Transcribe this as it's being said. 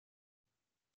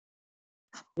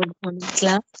Good morning,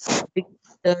 class. We-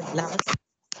 The last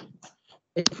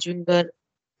which we were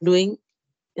doing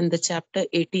in the chapter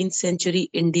 18th century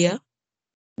India,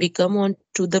 we come on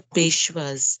to the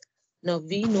Peshwas. Now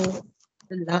we know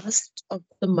the last of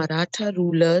the Maratha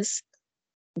rulers,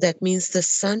 that means the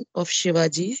son of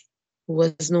Shivaji, who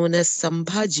was known as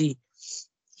Sambhaji.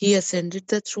 He ascended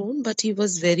the throne, but he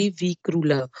was very weak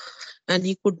ruler and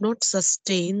he could not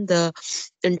sustain the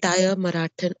entire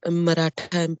Maratha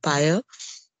Empire,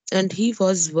 and he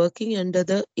was working under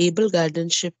the able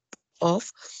guardianship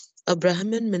of a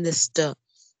Brahmin minister,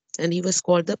 and he was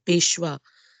called the Peshwa.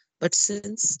 But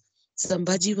since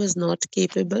Sambhaji was not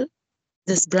capable,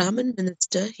 this Brahmin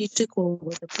minister he took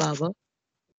over the power.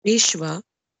 Peshwa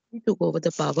he took over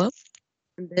the power,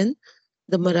 and then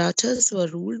the Marathas were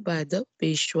ruled by the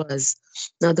Peshwas.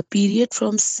 Now, the period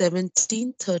from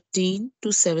 1713 to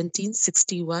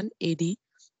 1761 AD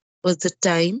was the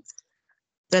time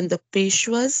when the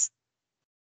Peshwas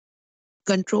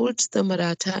controlled the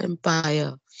Maratha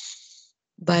Empire.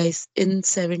 In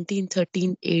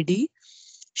 1713 AD,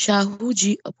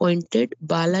 Shahuji appointed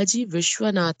Balaji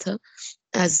Vishwanatha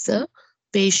as the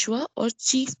Peshwa or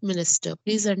chief minister.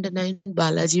 Please underline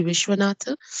Balaji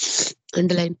Vishwanatha,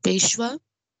 underline Peshwa,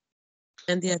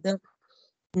 and the other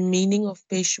meaning of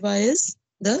Peshwa is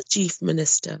the chief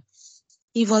minister.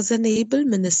 He was an able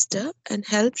minister and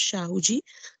helped Shahuji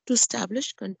to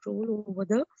establish control over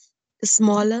the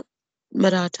smaller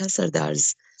Maratha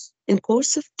Sardars. In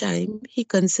course of time, he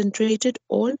concentrated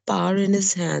all power in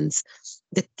his hands.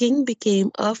 The king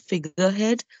became a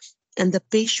figurehead and the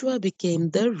Peshwa became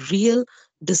the real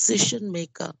decision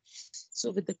maker.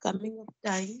 So with the coming of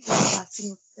time, with the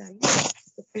passing of time,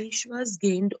 the Peshwas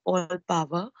gained all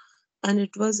power, and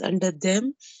it was under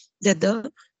them that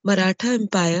the Maratha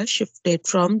Empire shifted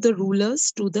from the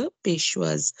rulers to the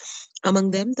Peshwas.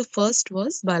 Among them, the first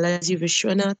was Balaji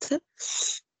Vishwanatha.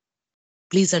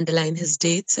 Please underline his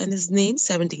dates and his name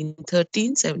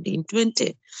 1713,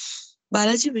 1720.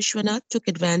 Balaji Vishwanath took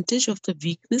advantage of the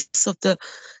weakness of the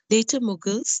later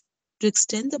Mughals to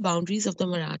extend the boundaries of the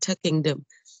Maratha kingdom.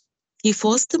 He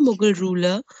forced the Mughal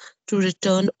ruler to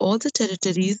return all the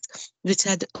territories which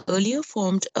had earlier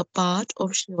formed a part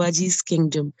of Shivaji's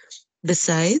kingdom.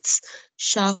 Besides,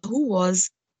 Shahu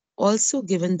was also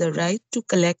given the right to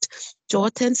collect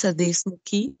Chauth and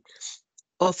Sardeshmukhi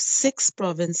of 6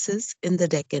 provinces in the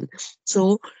Deccan.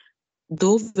 So,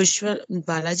 though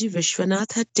Balaji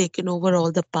Vishwanath had taken over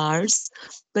all the powers,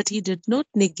 but he did not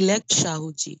neglect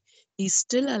Shahuji. He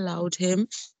still allowed him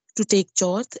to take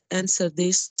Chauth and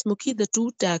Sardeshmukhi, the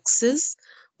two taxes,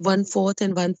 1/4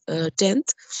 and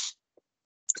 1/10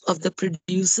 of the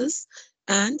producers.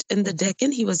 And in the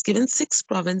Deccan, he was given 6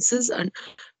 provinces and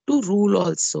to rule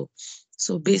also.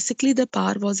 So basically, the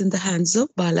power was in the hands of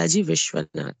Balaji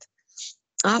Vishwanath.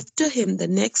 After him, the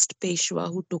next Peshwa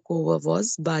who took over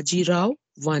was Baji Rao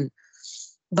I.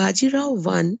 Baji Rao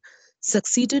I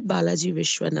succeeded Balaji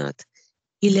Vishwanath.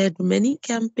 He led many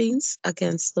campaigns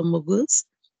against the Mughals.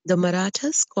 The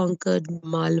Marathas conquered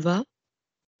Malwa,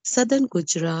 southern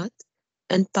Gujarat,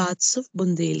 and parts of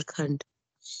Bundelkhand.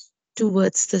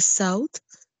 Towards the south,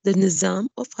 the Nizam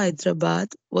of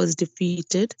Hyderabad was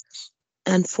defeated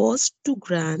and forced to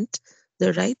grant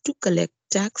the right to collect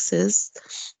taxes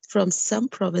from some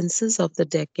provinces of the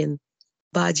Deccan.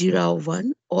 Baji Rao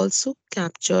I also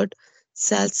captured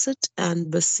Salsette and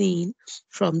Bassein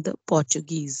from the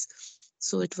Portuguese.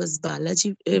 So it was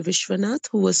Balaji Vishwanath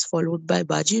who was followed by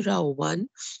Baji Rao I,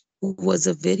 who was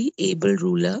a very able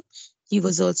ruler. He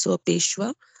was also a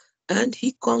Peshwa and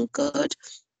he conquered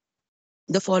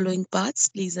the following parts.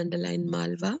 Please underline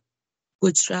Malwa,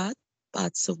 Gujarat,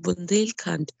 parts of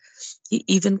Bundelkhand. He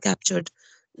even captured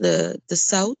the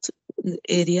south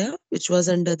area, which was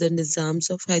under the Nizams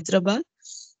of Hyderabad,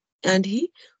 and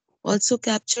he also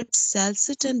captured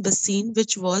Salsette and Bassein,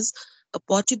 which was a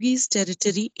Portuguese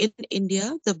territory in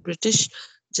India. The British,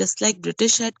 just like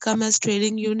British had come as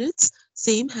trading units,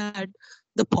 same had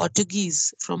the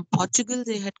Portuguese. From Portugal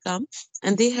they had come,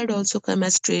 and they had also come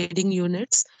as trading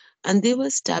units, and they were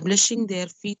establishing their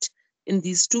feet in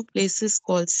these two places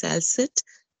called Salsette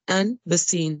and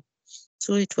Bassein.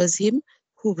 So it was him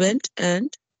who went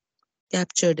and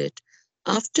captured it.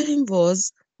 After him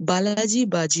was Balaji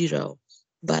Bajirao.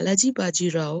 Balaji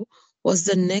Bajirao was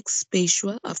the next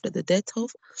Peshwa after the death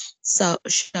of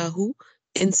Shahu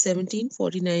in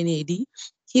 1749 AD.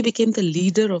 He became the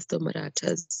leader of the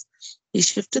Marathas. He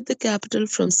shifted the capital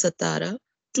from Satara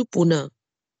to Pune,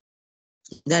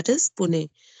 that is Pune.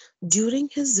 During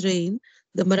his reign,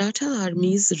 the Maratha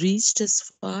armies reached as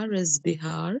far as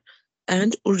Bihar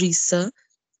and Orissa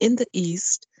in the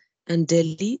east, and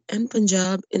Delhi and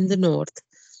Punjab in the north.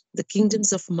 the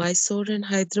kingdoms of Mysore and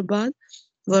Hyderabad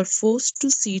were forced to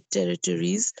cede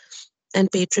territories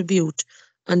and pay tribute.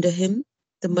 Under him,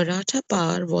 the Maratha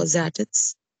power was at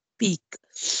its peak.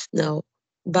 Now,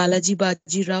 Balaji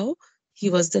Baji Rao, he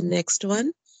was the next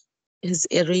one. His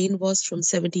reign was from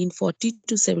 1740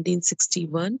 to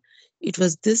 1761. It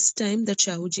was this time that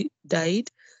Shahuji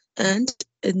died, and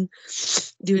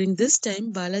during this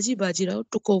time, Balaji Bajirao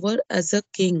took over as a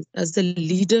king, as the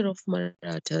leader of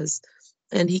Marathas,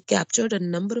 and he captured a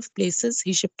number of places.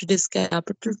 He shifted his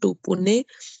capital to Pune.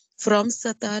 From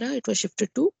Satara, it was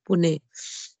shifted to Pune.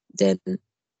 Then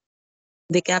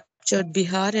they captured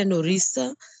Bihar and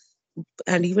Orissa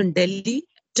and even Delhi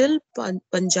till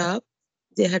Punjab.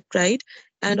 They had tried,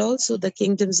 and also the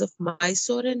kingdoms of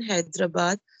Mysore and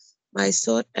Hyderabad.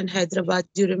 Mysore and Hyderabad,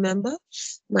 do you remember?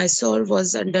 Mysore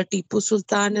was under Tipu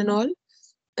Sultan and all,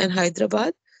 and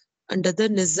Hyderabad under the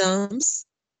Nizams.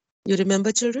 You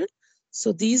remember, children?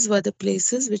 So these were the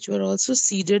places which were also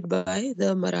ceded by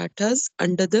the Marathas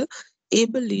under the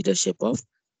able leadership of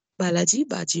Balaji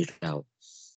Baji Rao.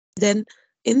 Then,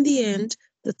 in the end,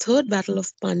 the Third Battle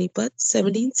of Panipat,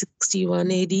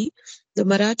 1761 AD, the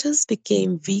Marathas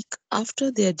became weak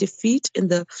after their defeat in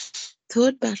the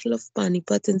Third Battle of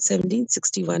Panipat in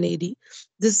 1761 AD.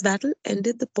 This battle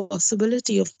ended the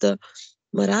possibility of the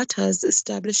Marathas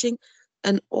establishing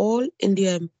an all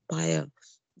India empire.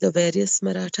 The various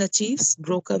Maratha chiefs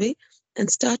broke away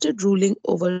and started ruling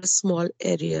over small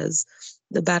areas.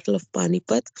 The Battle of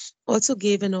Panipat also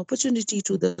gave an opportunity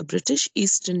to the British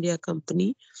East India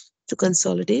Company to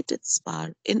consolidate its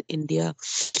power in India.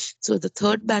 So the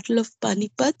Third Battle of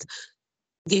Panipat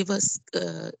gave us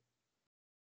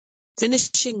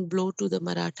finishing blow to the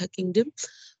Maratha kingdom,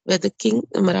 where the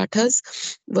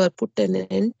Marathas were put an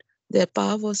end, their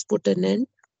power was put an end,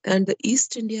 and the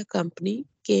East India Company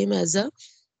came as a,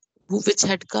 which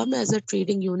had come as a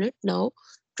trading unit, now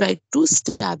tried to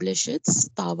establish its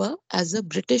power as a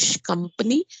British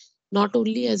company, not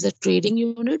only as a trading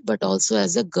unit, but also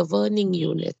as a governing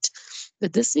unit.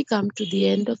 With this, we come to the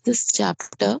end of this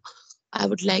chapter. I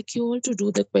would like you all to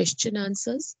do the question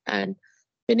answers and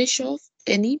finish off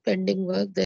any pending work that